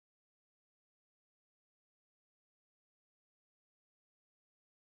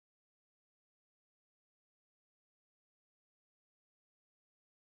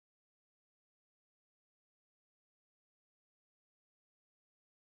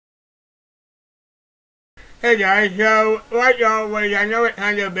Hey guys, so like always, I know it's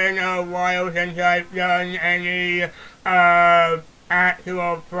kind of been a while since I've done any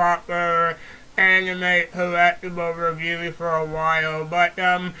actual proper anime collectible review for a while, but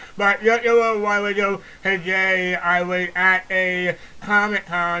just a little while ago today I was at a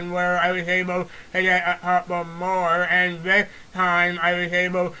Comic-Con where I was able to get a couple more, and this time I was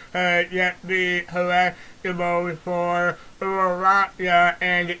able to get the collectibles for Uraraka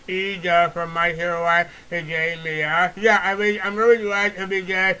and Iida from My Hero Academia. I'm really glad to be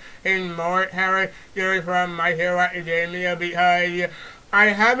getting more characters from My Hero Academia because I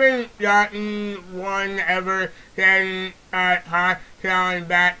haven't gotten one ever since Hot-Con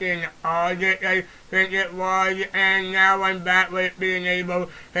back in August, I think it was, and now I'm back with being able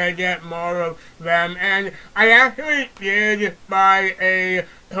to get more of them. And I actually did buy a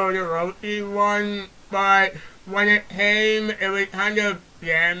Todoroki one, but when it came, it was kind of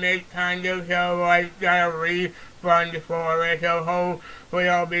damaged, so I got a refund for it, so hopefully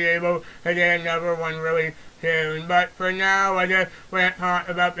I'll be able to get another one really soon. But for now, I just want to talk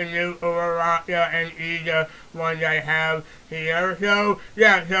about the new Uraraka and Iida ones I have here. So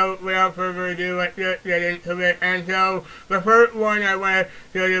without further ado, let's just get into it. And so, the first one I want to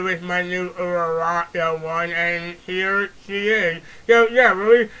show you is my new Uraraka one, and here she is. So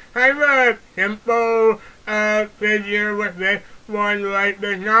really kind of a simple figure with this one.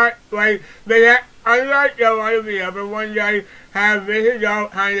 There's not, unlike a lot of the other ones I have, this is all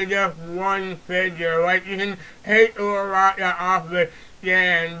kind of just one figure. You can take Uraraka off the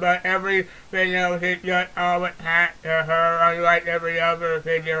stand, but everything else is just all attached to her, unlike every other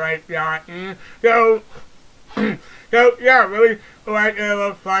figure I've gotten. Really glad to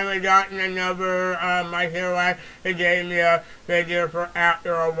have finally gotten another My Hero Academia figure for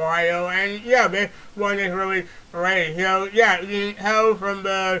after a while, and this one is really great. You can tell from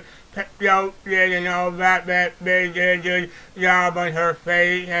the sculpted and all that they did a good job on her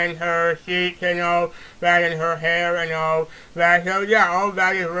face and her cheeks and all that and her hair and all that. All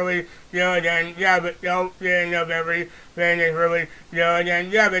that is really good, and the sculpting of everything is really good,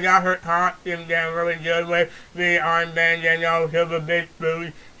 and they got her costume down really good with the armband and also the big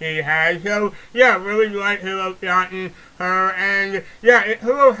boots she has. Really like to have gotten her, and it's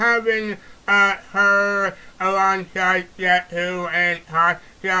cool having her alongside Jetu and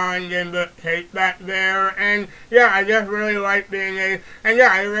Hot-Con in the tape back there, and I just really like being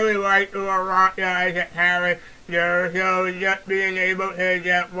I really like Uraraka as a character, so just being able to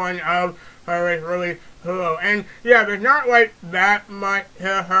get one of her is really cool. And there's not that much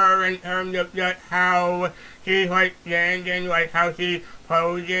to her in terms of just how she's standing, how she's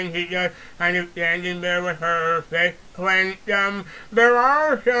posing. She's just kind of standing there with her face clenched. There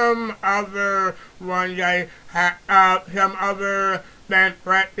are some other ones some other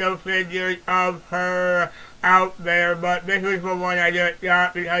Manfredo figures of her out there, but this was the one I just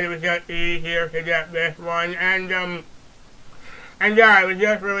got because it was just easier to get this one, and it was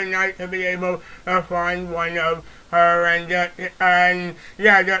just really nice to be able to find one of her and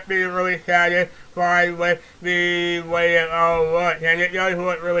just be really satisfied with the way it all looks, and it does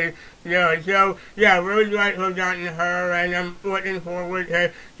look really good. Really glad to have gotten her, and I'm looking forward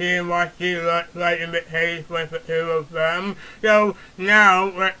to seeing what she looks like in the case with the two of them. Now,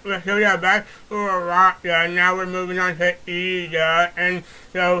 back to Uraraka. Now we're moving on to Iida, and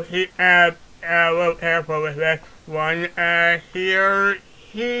a little careful with this one. Here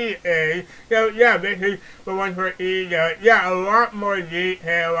he is. This is the one for Iida. A lot more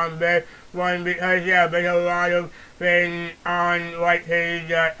detail on this one because, there's a lot of things on,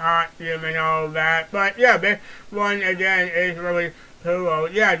 his costume and all that. But, this one, again, is really cool.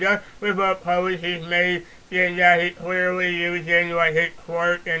 Just with the pose he's made, he's clearly using, his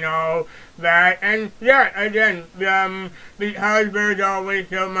quirk and all that. And, again, because there's always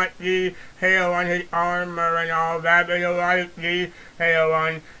so much detail on his armor and all that, there's a lot of detail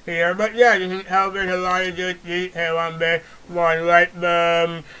on here. But, you can tell there's a lot of good detail on this one, like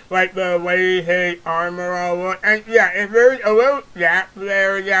the way his armor all looks. And, if there's a little gap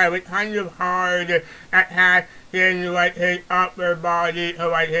there, it was kind of hard to attach in his upper body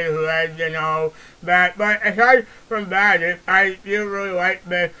to his legs and all that. But aside from that, I do really like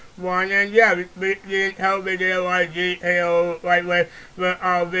this one, and you can tell they did a lot of detail with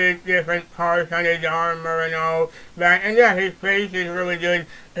all these different parts on his armor and all that. And his face is really good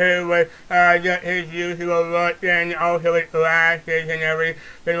too, with just his usual look and also his glasses and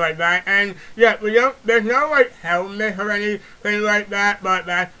everything like that. And there's no helmet or anything like that, but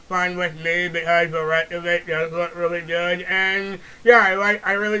that's fine with me because the rest of it does look really good. And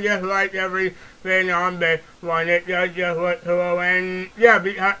I really just like everything been on this one. It does just look cool, and yeah,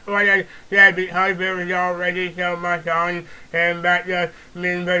 because, like I said, because there was already so much on him, that just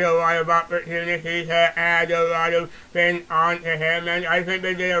means there's a lot of opportunity to add a lot of things onto him, and I think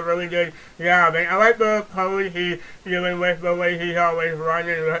they did a really good job. And I like the pose he's doing with the way he's always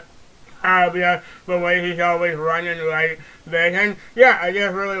running. The way he's always running like this. And yeah, I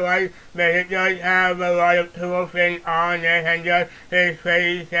just really like that it does have a lot of cool things on it, and just his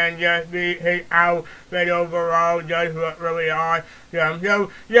face and just his outfit overall does look really awesome. So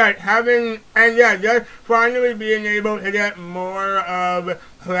yeah, just finally being able to get more of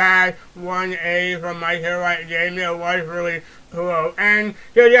Class 1A from My Hero Academia was really cool. And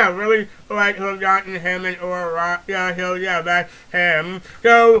so yeah, really like to have gotten him and Uraraka, so yeah, that's him.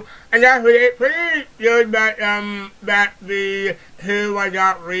 So, and that's it. Pretty good that the who I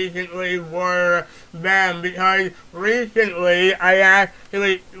got recently were them, because recently I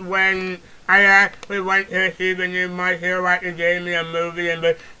actually went to see the new My Hero Academia movie in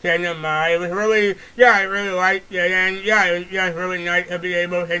the cinema. It was really, yeah, I really liked it, and yeah, it was just really nice to be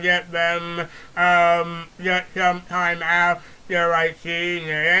able to get them, just some time after I seen it,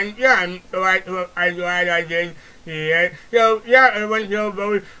 and yeah, I'm glad I did see it. So yeah, I went to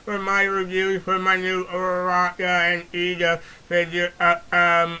vote for my reviews for my new Uraraka and Iida figure,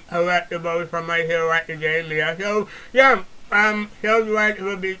 collectibles from My Hero Academia. So yeah, so glad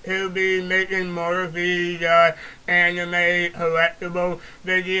to be making more of these, anime collectible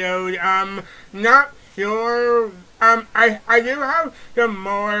videos. Not sure, I do have some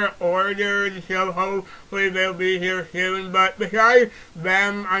more ordered, so hopefully they'll be here soon, but besides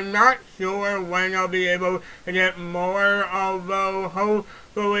them, I'm not sure when I'll be able to get more, although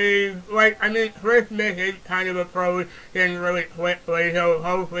hopefully, Christmas is kind of approaching really quickly, so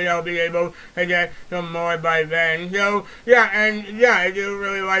hopefully I'll be able to get some more by then. So, yeah, and yeah, I do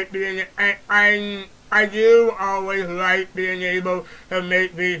really like I do always like being able to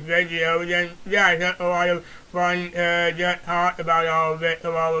make these videos, and yeah, it's just a lot of fun to just talk about all of it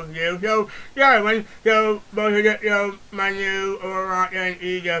to all of you. So yeah, I went to both of the, my new Uraraka and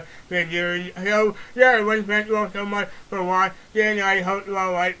Iida figures. So yeah, everyone, thank you all so much for watching. I hope you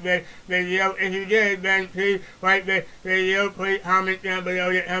all liked this video. If you did, then please like this video. Please comment down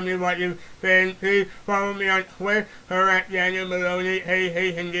below to tell me what you think. Please follow me on Twitter at Daniel Maloney,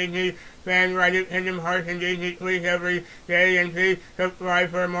 hey, and Disney fan, write Kingdom Hearts and Disney please every day, and please subscribe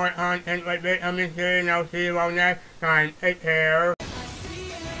for more content like this. I'm in here, and I'll see you all next time. Take care.